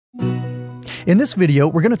In this video,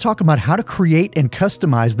 we're going to talk about how to create and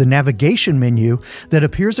customize the navigation menu that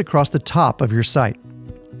appears across the top of your site.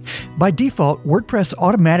 By default, WordPress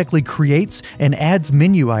automatically creates and adds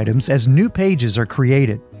menu items as new pages are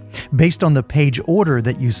created, based on the page order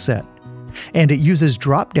that you set. And it uses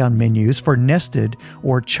drop-down menus for nested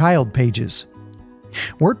or child pages.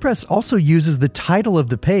 WordPress also uses the title of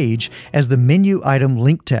the page as the menu item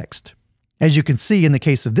link text. As you can see in the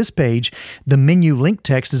case of this page, the menu link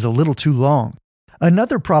text is a little too long.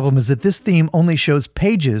 Another problem is that this theme only shows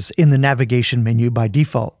pages in the navigation menu by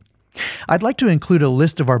default. I'd like to include a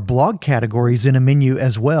list of our blog categories in a menu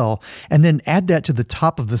as well, and then add that to the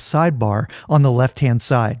top of the sidebar on the left-hand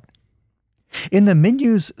side. In the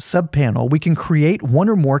Menus subpanel, we can create one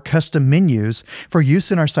or more custom menus for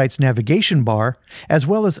use in our site's navigation bar, as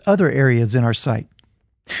well as other areas in our site.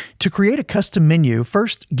 To create a custom menu,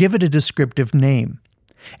 first give it a descriptive name,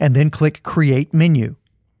 and then click Create Menu.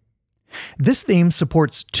 This theme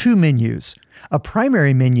supports two menus, a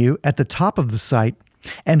primary menu at the top of the site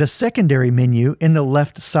and a secondary menu in the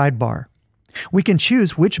left sidebar. We can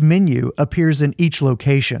choose which menu appears in each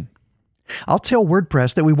location. I'll tell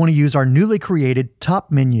WordPress that we want to use our newly created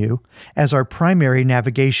top menu as our primary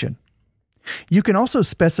navigation. You can also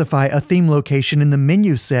specify a theme location in the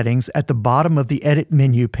menu settings at the bottom of the Edit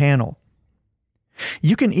menu panel.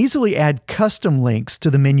 You can easily add custom links to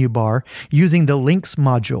the menu bar using the Links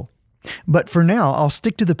module, but for now I'll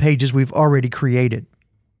stick to the pages we've already created.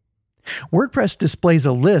 WordPress displays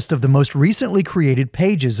a list of the most recently created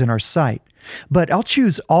pages in our site, but I'll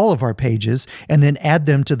choose all of our pages and then add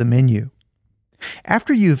them to the menu.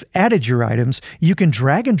 After you've added your items, you can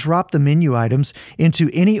drag and drop the menu items into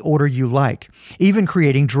any order you like, even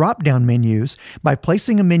creating drop-down menus by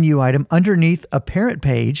placing a menu item underneath a parent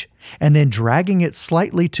page and then dragging it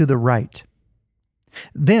slightly to the right.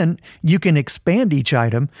 Then you can expand each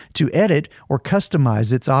item to edit or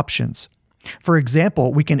customize its options. For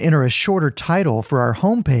example, we can enter a shorter title for our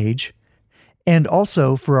home page and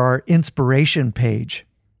also for our inspiration page.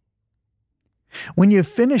 When you've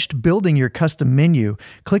finished building your custom menu,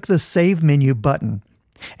 click the Save Menu button.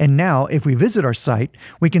 And now, if we visit our site,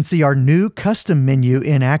 we can see our new custom menu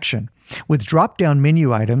in action, with drop-down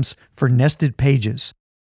menu items for nested pages.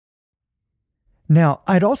 Now,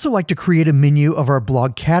 I'd also like to create a menu of our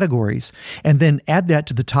blog categories, and then add that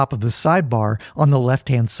to the top of the sidebar on the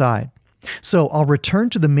left-hand side. So I'll return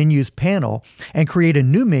to the Menus panel and create a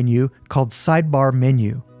new menu called Sidebar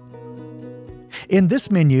Menu. In this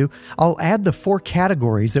menu, I'll add the 4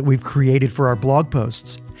 categories that we've created for our blog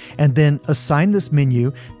posts, and then assign this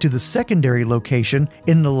menu to the secondary location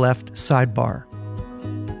in the left sidebar.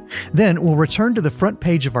 Then we'll return to the front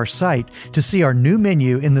page of our site to see our new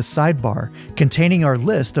menu in the sidebar containing our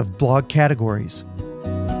list of blog categories.